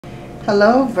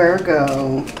Hello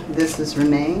Virgo, this is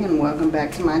Renee and welcome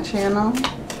back to my channel.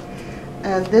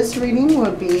 This reading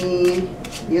will be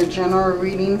your general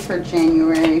reading for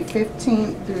January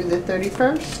 15th through the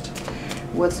 31st.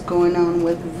 What's going on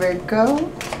with Virgo?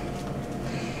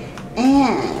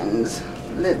 And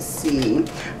let's see.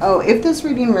 Oh, if this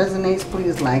reading resonates,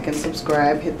 please like and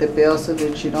subscribe. Hit the bell so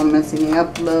that you don't miss any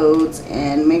uploads.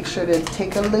 And make sure to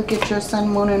take a look at your sun,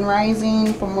 moon, and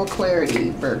rising for more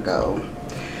clarity, Virgo.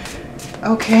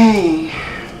 Okay,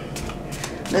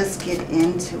 let's get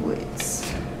into it.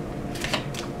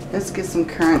 Let's get some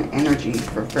current energy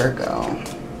for Virgo.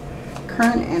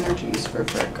 Current energies for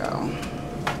Virgo.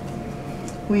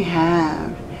 We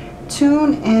have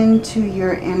tune into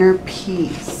your inner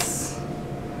peace.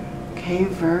 Okay,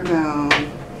 Virgo,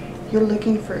 you're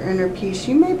looking for inner peace.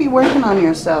 You may be working on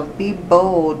yourself. Be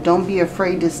bold. Don't be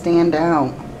afraid to stand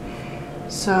out.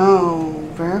 So,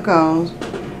 Virgo,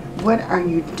 what are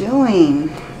you doing?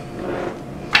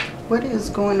 What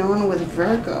is going on with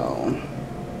Virgo?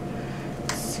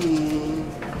 Let's see.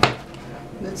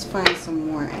 Let's find some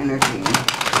more energy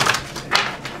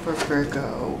for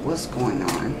Virgo. What's going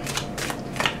on?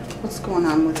 What's going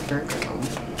on with Virgo?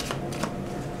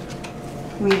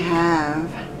 We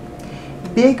have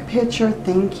big picture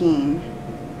thinking.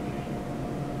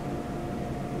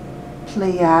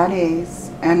 Pleiades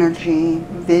energy,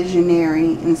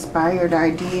 visionary, inspired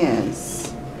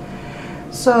ideas.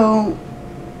 So,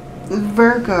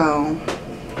 Virgo,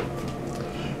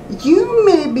 you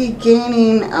may be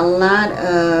gaining a lot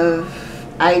of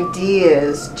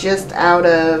ideas just out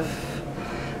of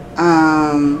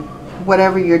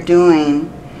whatever you're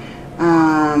doing,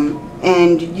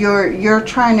 and you're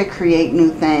trying to create new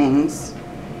things.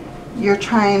 You're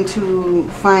trying to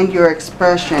find your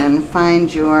expression,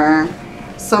 find your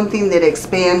something that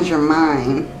expands your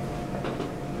mind.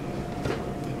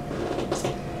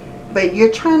 But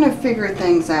you're trying to figure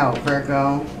things out,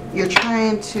 Virgo. You're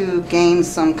trying to gain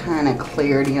some kind of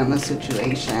clarity on the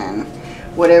situation,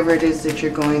 whatever it is that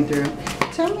you're going through.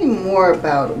 Tell me more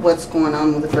about what's going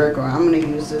on with Virgo. I'm going to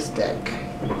use this deck.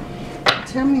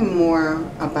 Tell me more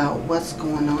about what's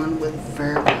going on with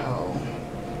Virgo.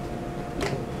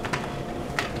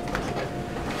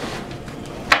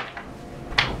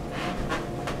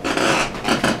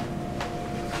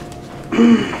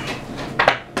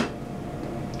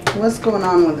 What's going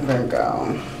on with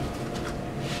Virgo?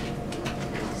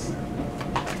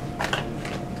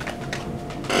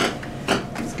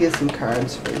 Let's get some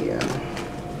cards for you.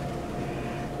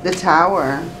 The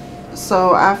Tower.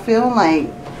 So I feel like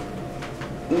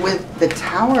with the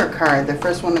Tower card, the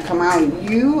first one to come out,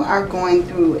 you are going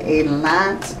through a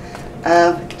lot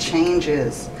of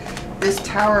changes. This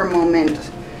Tower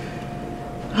moment,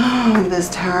 this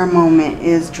Tower moment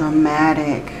is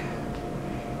dramatic.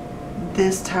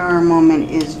 This Tower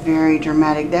moment is very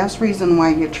dramatic. That's the reason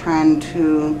why you're trying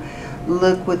to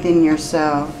look within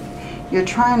yourself. You're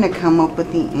trying to come up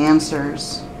with the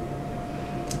answers.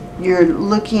 You're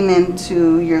looking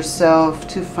into yourself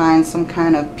to find some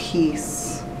kind of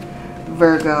peace,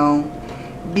 Virgo,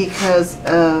 because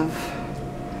of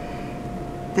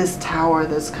this Tower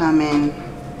that's coming.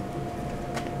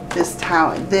 This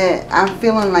Tower, I'm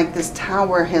feeling like this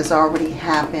Tower has already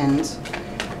happened.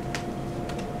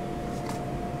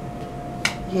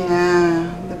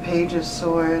 Yeah, the Page of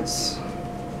Swords.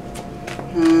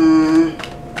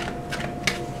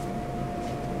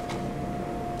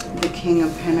 The King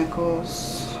of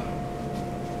Pentacles.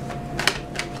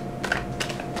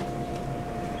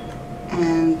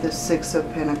 And the Six of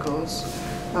Pentacles.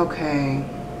 Okay.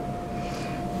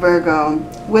 Virgo,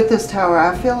 with this Tower,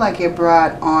 I feel like it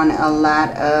brought on a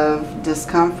lot of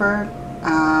discomfort.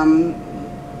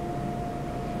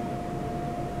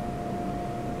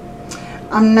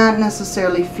 I'm not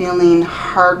necessarily feeling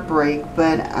heartbreak,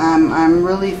 but I'm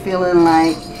really feeling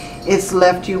like it's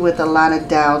left you with a lot of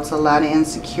doubts, a lot of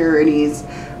insecurities.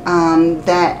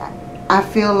 That I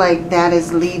feel like that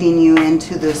is leading you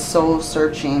into the soul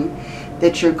searching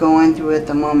that you're going through at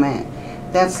the moment.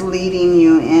 That's leading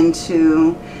you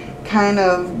into kind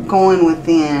of going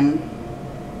within.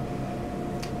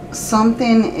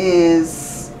 Something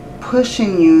is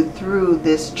pushing you through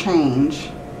this change.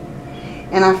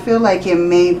 And I feel like it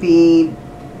may be,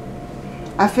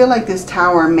 I feel like this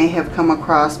Tower may have come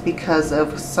across because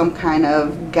of some kind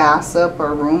of gossip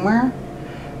or rumor.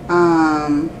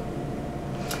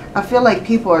 I feel like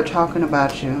people are talking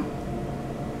about you,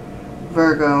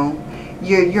 Virgo.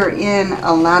 You're in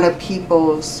a lot of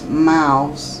people's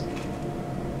mouths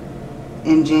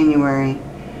in January.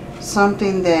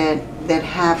 Something that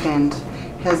happened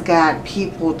has got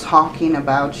people talking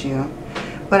about you.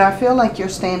 But I feel like you're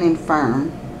standing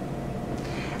firm.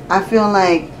 I feel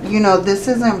like, you know, this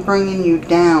isn't bringing you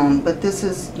down, but this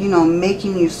is, you know,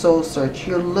 making you soul search.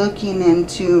 You're looking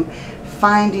into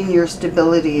finding your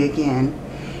stability again.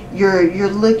 You're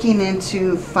looking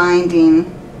into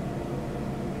finding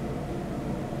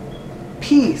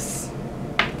peace,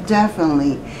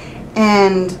 definitely.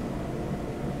 And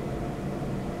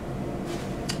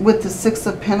with the Six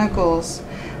of Pentacles,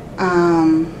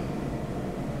 I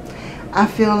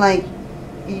feel like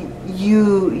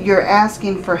you're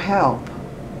asking for help.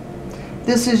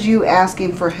 This is you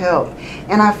asking for help.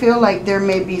 And I feel like there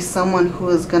may be someone who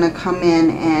is going to come in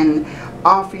and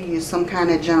offer you some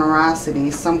kind of generosity,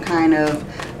 some kind of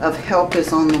help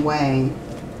is on the way.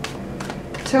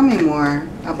 Tell me more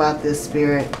about this,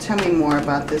 Spirit. Tell me more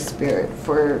about this, Spirit,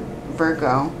 for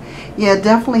Virgo. Yeah,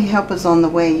 definitely help is on the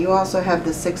way. You also have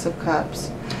the Six of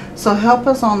Cups. So help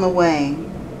is on the way,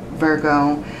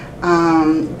 Virgo.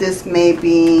 This may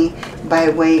be by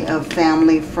way of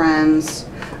family, friends.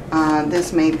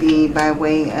 This may be by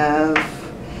way of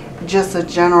just a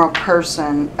general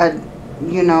person,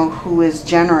 you know, who is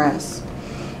generous.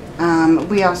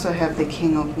 We also have the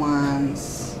King of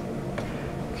Wands.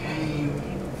 Okay.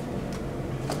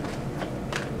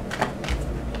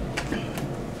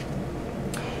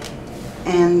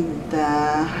 And the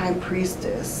High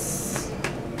Priestess.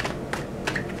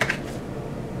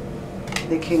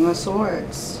 The King of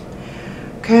Swords.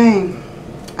 Okay.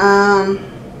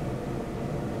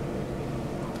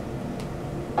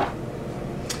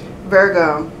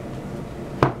 Virgo.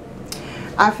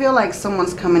 I feel like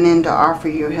someone's coming in to offer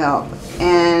you help.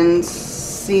 And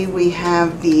see, we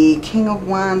have the King of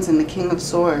Wands and the King of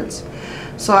Swords.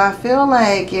 So I feel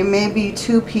like it may be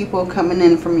two people coming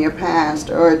in from your past,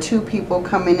 or two people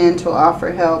coming in to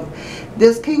offer help.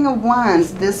 This King of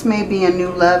Wands, this may be a new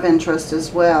love interest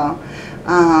as well.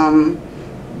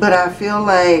 But I feel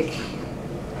like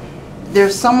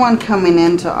there's someone coming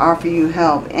in to offer you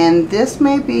help. And this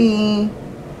may be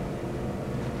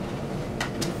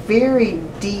very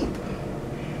deep,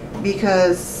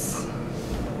 because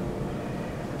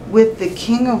with the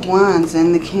King of Wands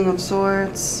and the King of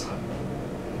Swords,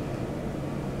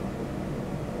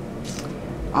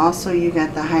 also you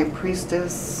got the High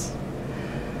Priestess.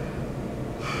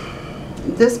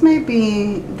 This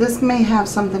may have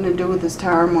something to do with this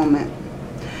Tower moment,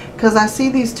 because I see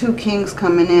these two kings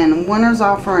coming in. One is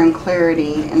offering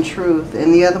clarity and truth,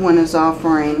 and the other one is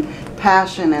offering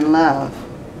passion and love.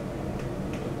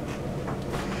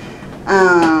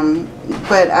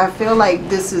 But I feel like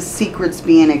this is secrets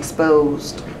being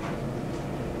exposed.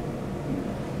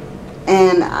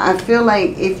 And I feel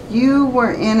like if you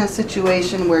were in a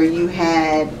situation where you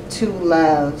had two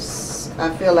loves,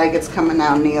 I feel like it's coming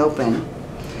out in the open.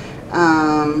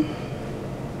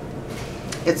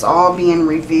 It's all being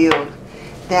revealed.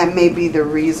 That may be the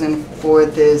reason for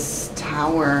this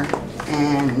Tower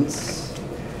and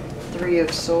Three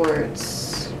of Swords.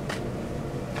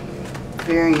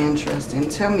 Very interesting.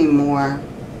 Tell me more.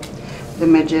 The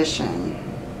Magician.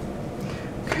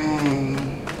 Okay.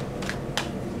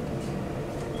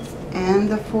 And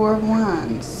the Four of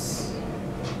Wands.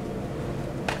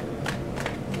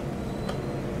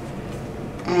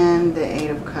 And the Eight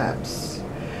of Cups.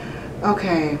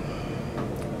 Okay.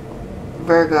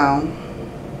 Virgo.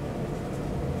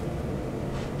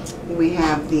 We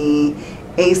have the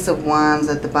Ace of Wands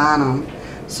at the bottom.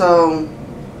 So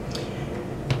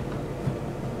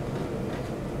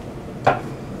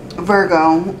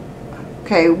Virgo,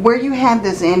 okay, where you had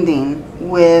this ending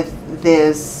with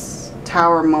this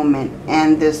Tower moment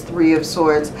and this Three of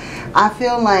Swords, I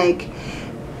feel like,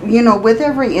 you know, with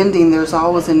every ending there's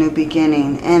always a new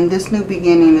beginning, and this new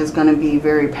beginning is going to be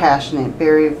very passionate,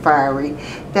 very fiery.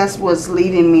 That's what's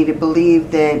leading me to believe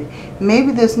that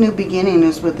maybe this new beginning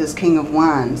is with this King of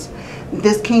Wands.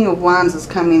 This King of Wands is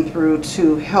coming through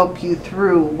to help you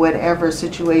through whatever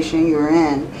situation you're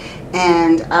in.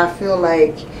 And I feel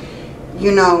like,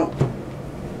 you know,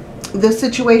 the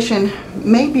situation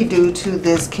may be due to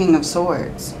this King of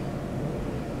Swords.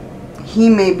 He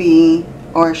may be,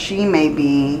 or she may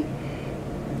be,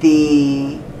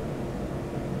 the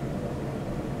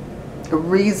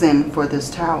reason for this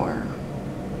Tower.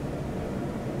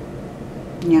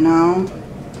 You know?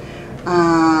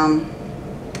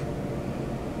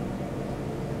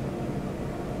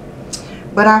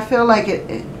 But I feel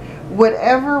like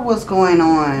whatever was going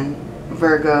on,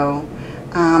 Virgo,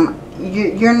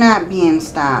 you're not being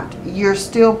stopped. You're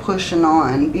still pushing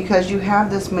on because you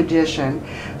have this Magician.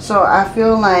 So I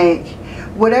feel like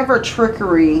whatever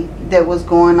trickery that was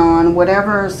going on,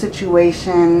 whatever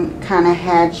situation kind of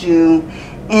had you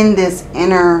in this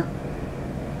inner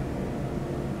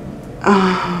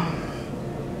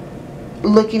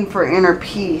looking for inner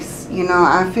peace. You know,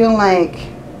 I feel like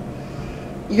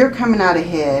you're coming out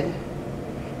ahead.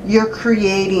 You're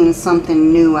creating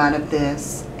something new out of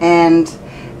this. And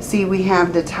see, we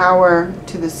have the Tower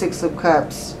to the Six of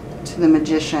Cups to the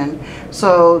Magician.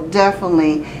 So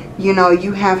definitely, you know,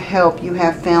 you have help, you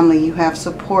have family, you have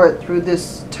support through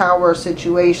this Tower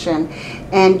situation,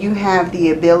 and you have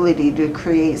the ability to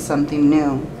create something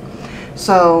new.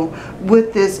 So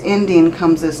with this ending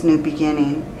comes this new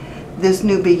beginning. This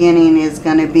new beginning is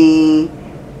going to be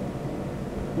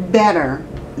better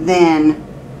than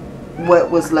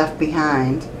what was left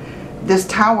behind. This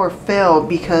Tower fell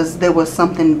because there was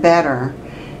something better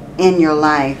in your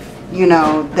life, you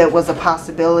know, that was a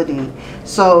possibility.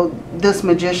 So this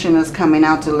Magician is coming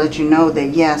out to let you know that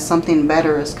yes, something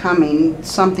better is coming,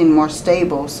 something more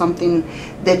stable, something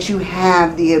that you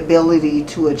have the ability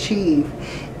to achieve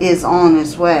is on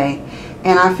its way.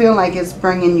 And I feel like it's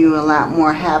bringing you a lot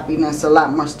more happiness, a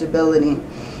lot more stability.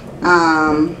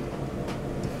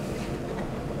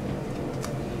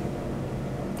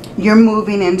 You're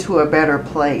moving into a better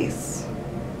place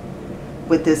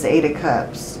with this Eight of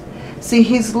Cups. See,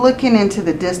 he's looking into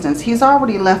the distance. He's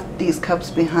already left these cups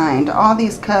behind. All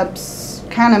these cups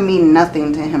kind of mean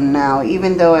nothing to him now,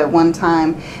 even though at one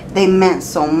time they meant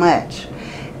so much.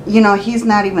 You know, he's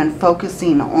not even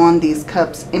focusing on these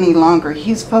cups any longer.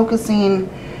 He's focusing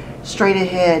straight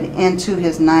ahead into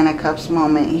his Nine of Cups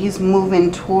moment. He's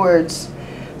moving towards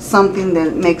something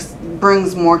that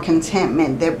brings more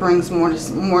contentment, that brings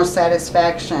more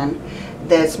satisfaction,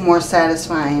 that's more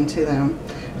satisfying to them.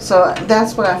 So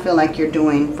that's what I feel like you're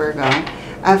doing, Virgo.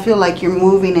 I feel like you're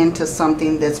moving into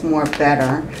something that's more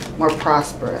better, more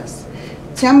prosperous.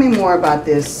 Tell me more about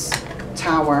this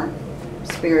Tower.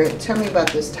 Spirit, tell me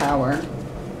about this Tower.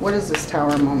 What is this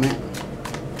Tower moment?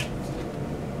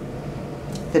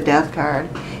 The Death card.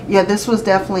 Yeah, this was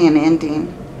definitely an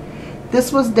ending.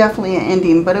 This was definitely an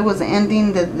ending, but it was an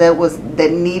ending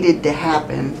that needed to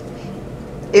happen.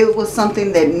 It was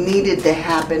something that needed to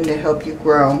happen to help you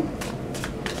grow.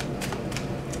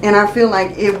 And I feel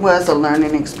like it was a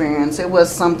learning experience. It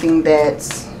was something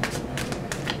that's,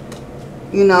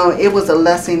 you know, it was a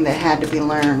lesson that had to be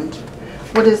learned.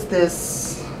 What is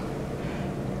this?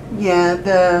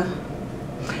 Yeah,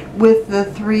 with the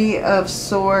Three of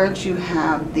Swords, you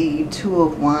have the Two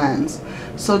of Wands.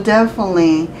 So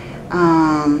definitely,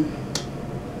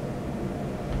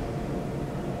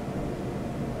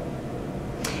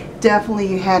 definitely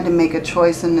you had to make a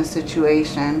choice in this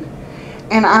situation.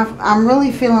 And I'm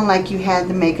really feeling like you had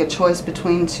to make a choice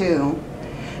between two.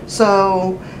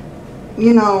 So,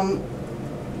 you know,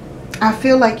 I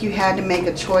feel like you had to make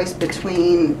a choice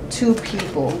between two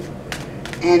people.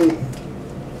 And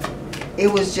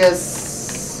it was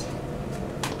just,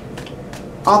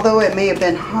 although it may have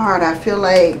been hard, I feel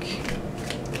like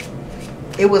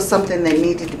it was something that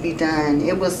needed to be done.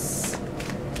 It was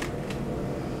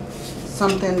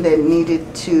something that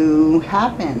needed to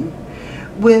happen.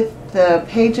 With the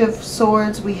Page of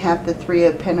Swords, we have the Three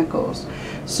of Pentacles.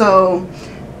 So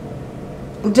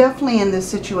definitely in this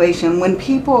situation, when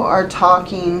people are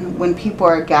talking, when people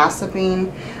are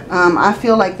gossiping, I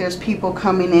feel like there's people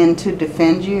coming in to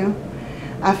defend you.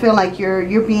 I feel like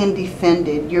you're being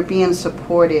defended, you're being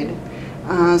supported.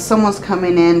 Someone's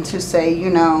coming in to say, you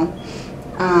know,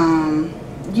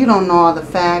 you don't know all the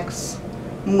facts,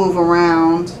 move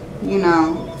around, you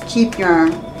know, keep their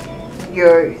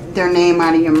name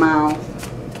out of your mouth.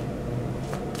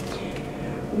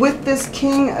 With this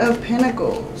King of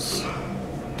Pentacles,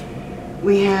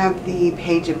 we have the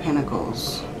Page of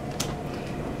Pentacles.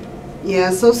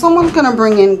 Yeah, so someone's going to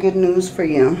bring in good news for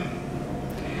you.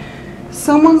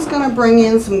 Someone's going to bring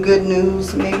in some good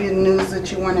news, maybe the news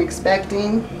that you weren't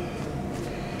expecting.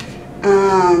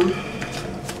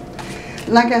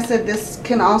 Like I said, this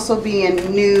can also be a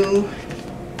new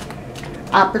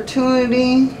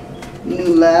opportunity, new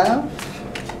love.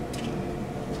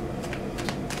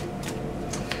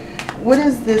 What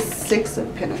is this Six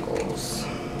of Pentacles?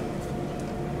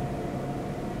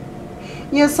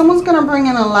 Yeah, someone's going to bring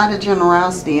in a lot of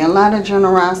generosity. A lot of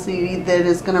generosity that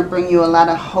is going to bring you a lot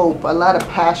of hope, a lot of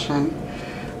passion,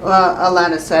 a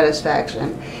lot of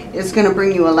satisfaction. It's going to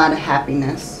bring you a lot of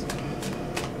happiness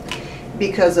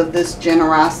because of this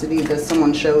generosity that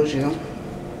someone shows you.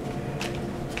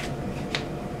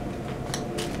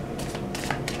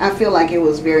 I feel like it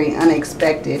was very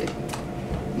unexpected.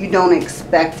 You don't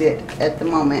expect it at the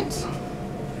moment.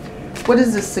 What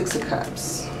is this Six of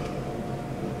Cups?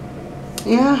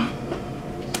 Yeah.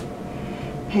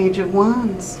 Page of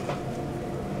Wands.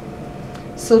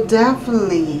 So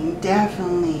definitely,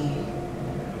 definitely,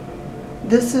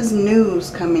 this is news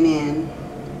coming in.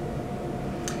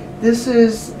 This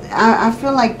is, I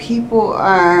feel like people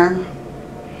are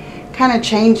kind of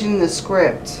changing the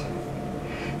script.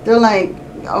 They're like,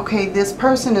 okay, this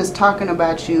person is talking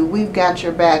about you. We've got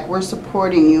your back. We're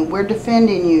supporting you. We're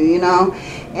defending you, you know.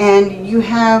 And you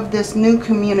have this new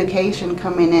communication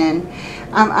coming in.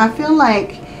 I feel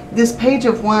like this Page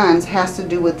of Wands has to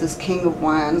do with this King of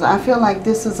Wands. I feel like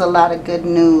this is a lot of good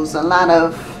news. A lot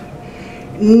of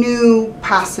new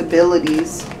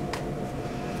possibilities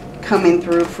coming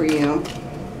through for you.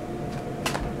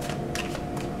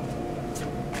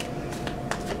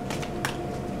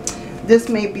 This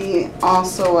may be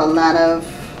also a lot of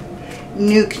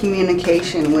new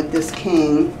communication with this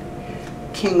King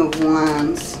of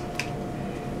Wands.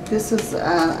 This is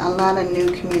a lot of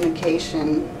new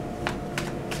communication.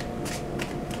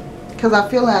 Because I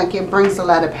feel like it brings a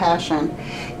lot of passion.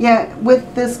 Yeah,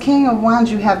 with this King of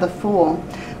Wands, you have the Fool.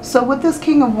 So with this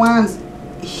King of Wands,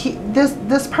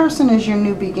 this person is your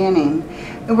new beginning.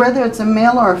 Whether it's a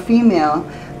male or a female,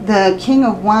 the King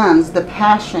of Wands, the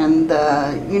passion,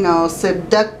 the, you know,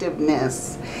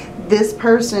 seductiveness. This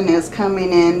person is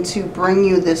coming in to bring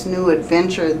you this new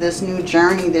adventure, this new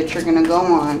journey that you're going to go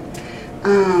on.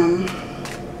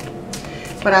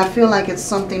 But I feel like it's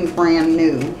something brand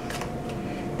new.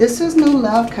 This is new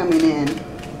love coming in.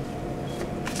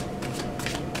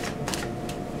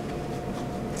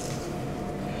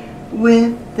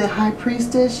 With the High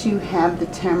Priestess, you have the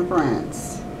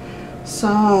Temperance.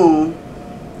 So,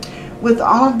 with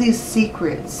all of these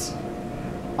secrets,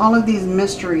 all of these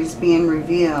mysteries being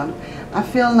revealed, I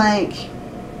feel like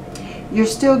you're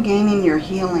still gaining your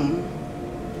healing.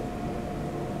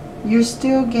 You're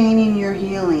still gaining your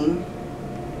healing.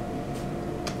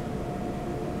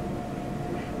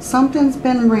 Something's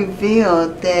been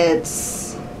revealed that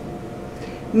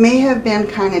may have been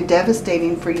kind of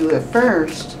devastating for you at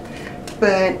first,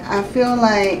 but I feel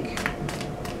like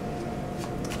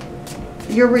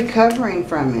you're recovering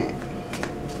from it.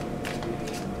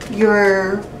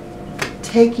 You're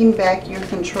taking back your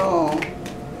control.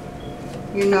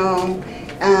 You know,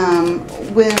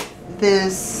 with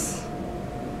this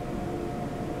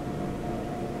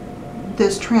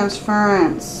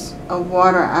transference of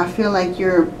water, I feel like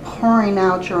you're pouring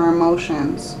out your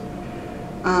emotions.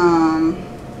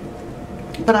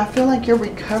 But I feel like you're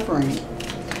recovering.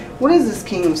 What is this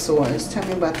King of Swords? Tell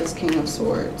me about this King of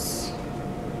Swords.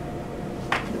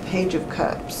 The Page of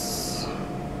Cups.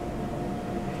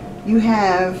 You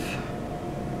have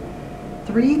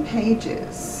 3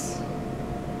 pages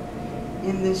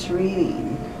in this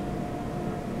reading.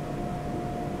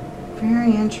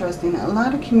 Very interesting. A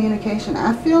lot of communication.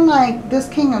 I feel like this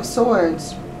King of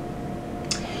Swords,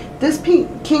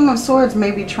 King of Swords may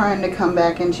be trying to come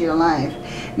back into your life.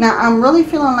 Now, I'm really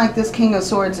feeling like this King of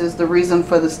Swords is the reason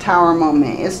for this Tower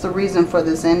moment. It's the reason for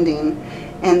this ending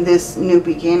and this new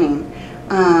beginning.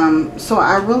 So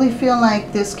I really feel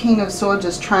like this King of Swords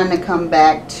is trying to come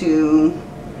back to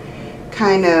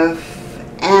kind of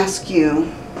ask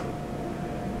you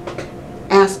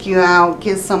out,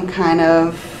 get some kind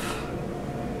of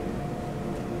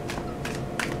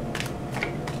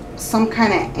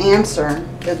answer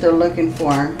that they're looking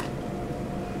for.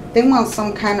 They want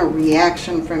some kind of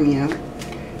reaction from you.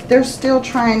 They're still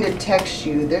trying to text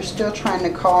you. They're still trying to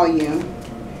call you.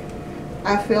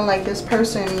 I feel like this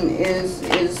person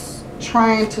is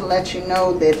trying to let you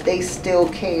know that they still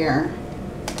care.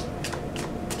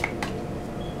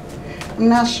 I'm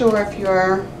not sure if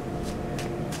you're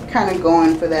kind of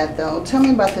going for that though. Tell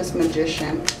me about this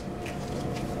Magician.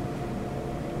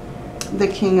 The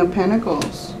King of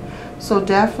Pentacles. So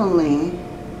definitely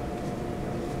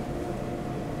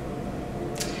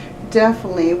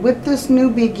with this new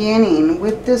beginning,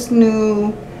 with this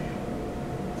new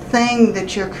thing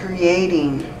that you're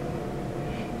creating,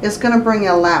 it's going to bring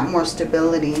a lot more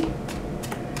stability,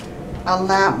 a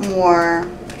lot more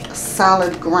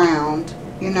solid ground,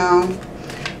 you know.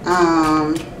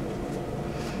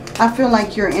 I feel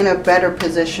like you're in a better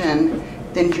position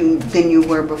than you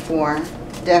were before.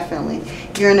 Definitely.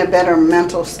 You're in a better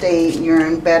mental state. You're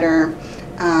in better,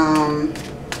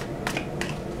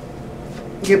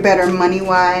 you're better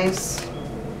money-wise.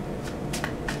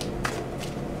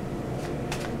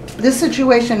 This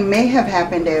situation may have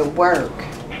happened at work.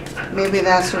 Maybe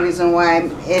that's the reason why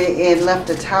it left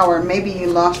the Tower. Maybe you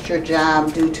lost your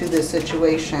job due to this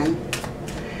situation.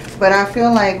 But I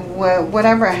feel like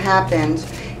whatever happened,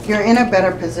 you're in a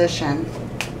better position.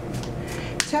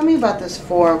 Tell me about this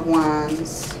Four of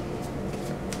Wands.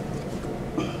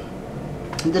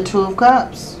 The Two of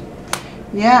Cups.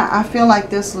 Yeah, I feel like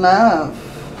this love.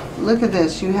 Look at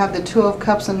this. You have the Two of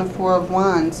Cups and the Four of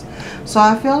Wands. So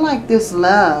I feel like this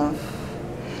love,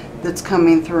 that's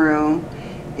coming through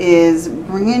is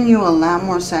bringing you a lot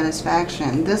more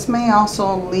satisfaction. This may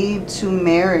also lead to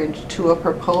marriage, to a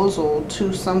proposal,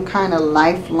 to some kind of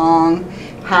lifelong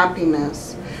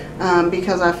happiness.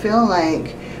 Because I feel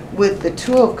like with the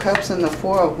Two of Cups and the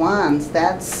Four of Wands,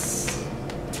 that's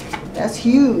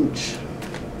huge.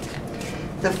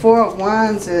 The Four of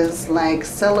Wands is like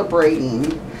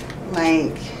celebrating,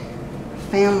 like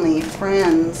family,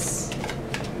 friends,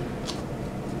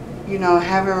 you know,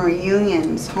 having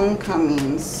reunions,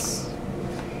 homecomings.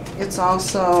 It's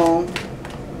also,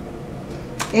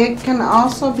 it can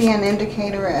also be an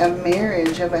indicator of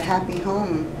marriage, of a happy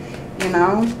home, you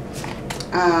know,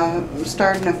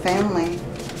 starting a family.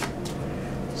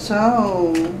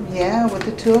 So, yeah, with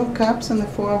the Two of Cups and the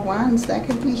Four of Wands, that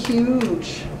could be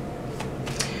huge.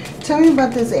 Tell me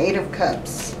about this Eight of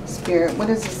Cups, Spirit. What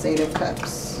is this Eight of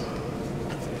Cups?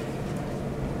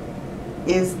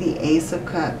 Is the Ace of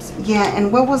Cups. Yeah,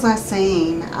 and what was I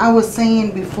saying? I was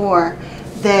saying before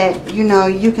that, you know,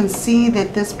 you can see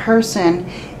that this person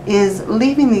is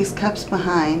leaving these cups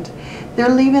behind. They're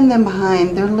leaving them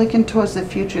behind. They're looking towards the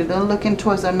future. They're looking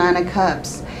towards their Nine of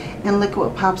Cups. And look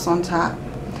what pops on top.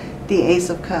 The Ace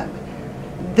of Cups.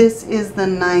 This is the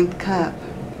ninth cup.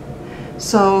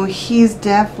 So he's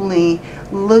definitely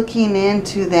looking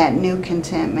into that new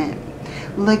contentment.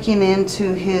 Looking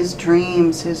into his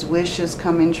dreams, his wishes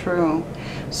coming true.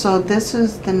 So this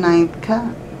is the ninth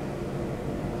cup.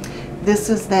 This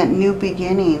is that new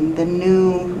beginning, the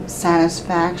new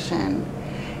satisfaction,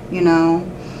 you know.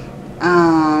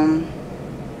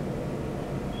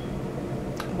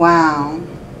 Wow.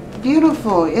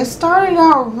 Beautiful. It started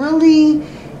out really,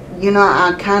 you know,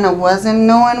 I kind of wasn't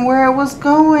knowing where it was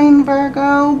going,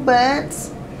 Virgo,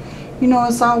 but, you know,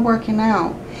 it's all working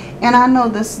out. And I know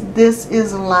this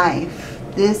is life.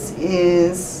 This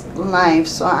is life.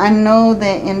 So I know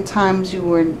that in times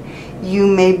you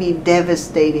may be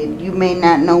devastated. You may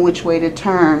not know which way to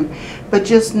turn. But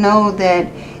just know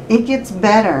that it gets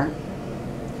better.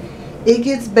 It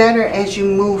gets better as you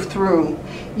move through.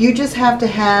 You just have to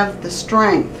have the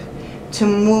strength to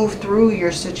move through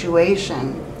your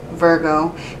situation,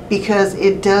 Virgo. Because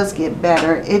it does get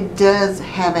better. It does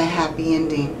have a happy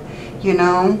ending, you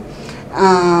know.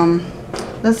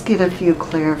 Let's get a few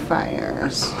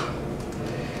clarifiers.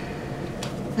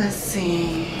 Let's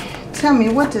see. Tell me,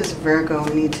 what does Virgo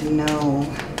need to know?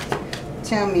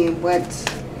 Tell me, what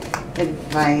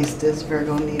advice does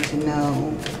Virgo need to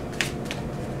know?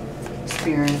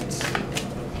 Spirit.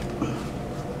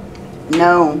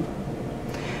 No.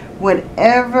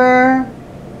 Whatever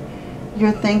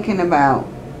you're thinking about,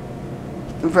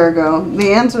 Virgo,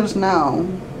 the answer is no.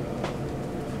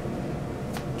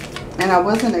 And I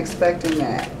wasn't expecting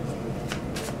that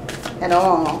at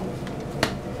all.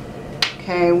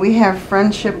 Okay, we have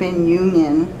friendship and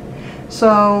union.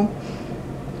 So,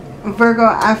 Virgo,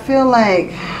 I feel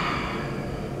like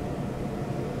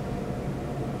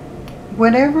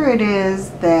whatever it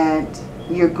is that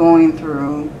you're going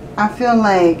through, I feel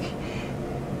like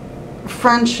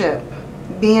friendship,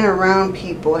 being around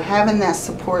people, having that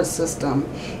support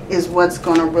system is what's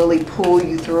going to really pull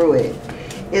you through it.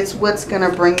 It's what's going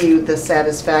to bring you the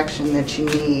satisfaction that you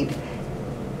need.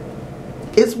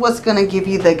 It's what's going to give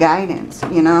you the guidance,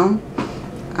 you know.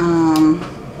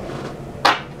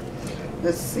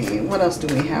 Let's see. What else do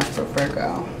we have for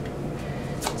Virgo?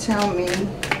 Tell me.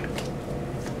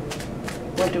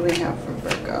 What do we have for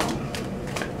Virgo?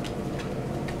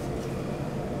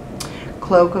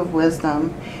 Cloak of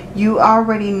Wisdom. You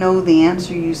already know the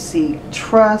answer you seek.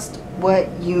 Trust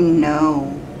what you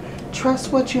know.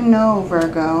 Trust what you know,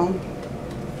 Virgo.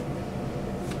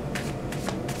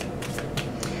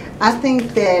 I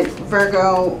think that,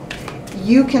 Virgo,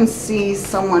 you can see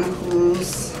someone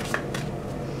who's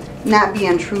not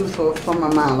being truthful from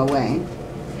a mile away.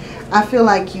 I feel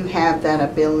like you have that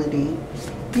ability.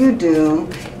 You do.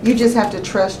 You just have to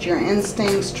trust your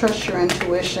instincts, trust your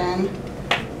intuition.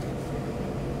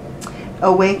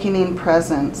 Awakening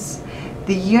presence.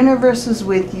 The universe is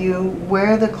with you.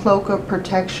 Wear the cloak of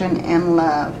protection and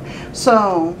love.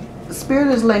 So,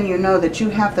 Spirit is letting you know that you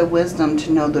have the wisdom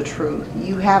to know the truth.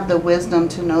 You have the wisdom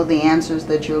to know the answers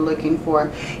that you're looking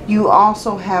for. You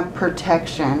also have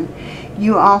protection.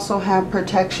 You also have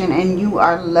protection, and you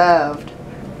are loved,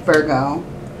 Virgo.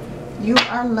 You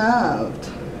are loved.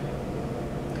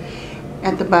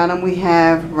 At the bottom we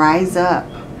have rise up.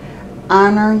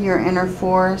 Honor your inner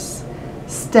force.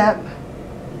 Steps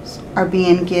are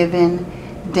being given.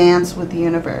 Dance with the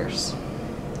universe.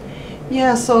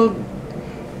 Yeah, so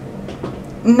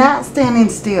not standing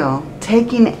still,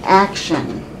 taking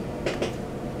action.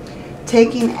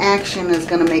 Taking action is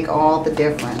going to make all the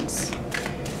difference.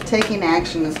 Taking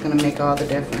action is going to make all the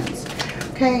difference.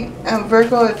 Okay,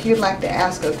 Virgo, if you'd like to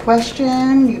ask a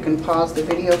question, you can pause the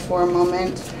video for a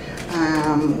moment.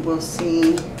 We'll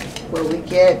see what we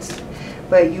get.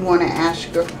 But you want to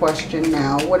ask your question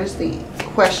now. What is the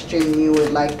question you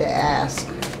would like to ask?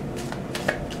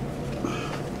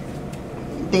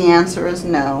 The answer is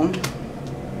no.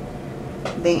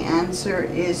 The answer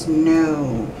is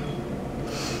no.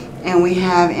 And we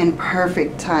have in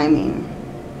perfect timing.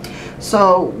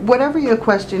 So whatever your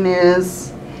question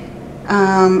is,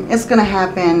 it's going to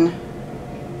happen.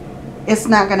 It's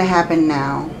not going to happen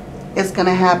now. It's going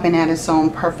to happen at its own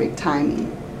perfect timing.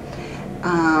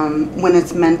 When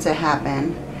it's meant to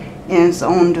happen in its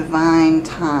own divine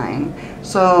time.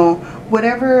 So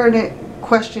whatever the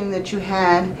question that you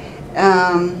had,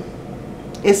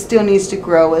 it still needs to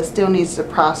grow. It still needs to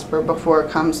prosper before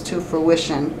it comes to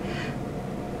fruition.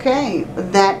 Okay,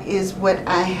 that is what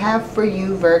I have for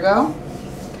you, Virgo.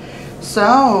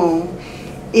 So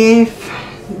if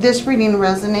this reading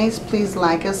resonates, please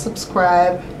like and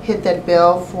subscribe. Hit that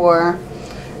bell for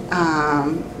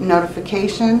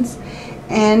notifications.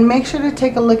 And make sure to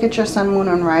take a look at your sun, moon,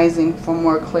 and rising for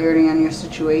more clarity on your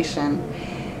situation.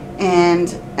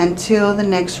 And until the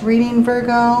next reading,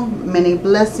 Virgo, many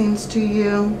blessings to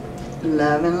you.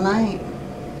 Love and light.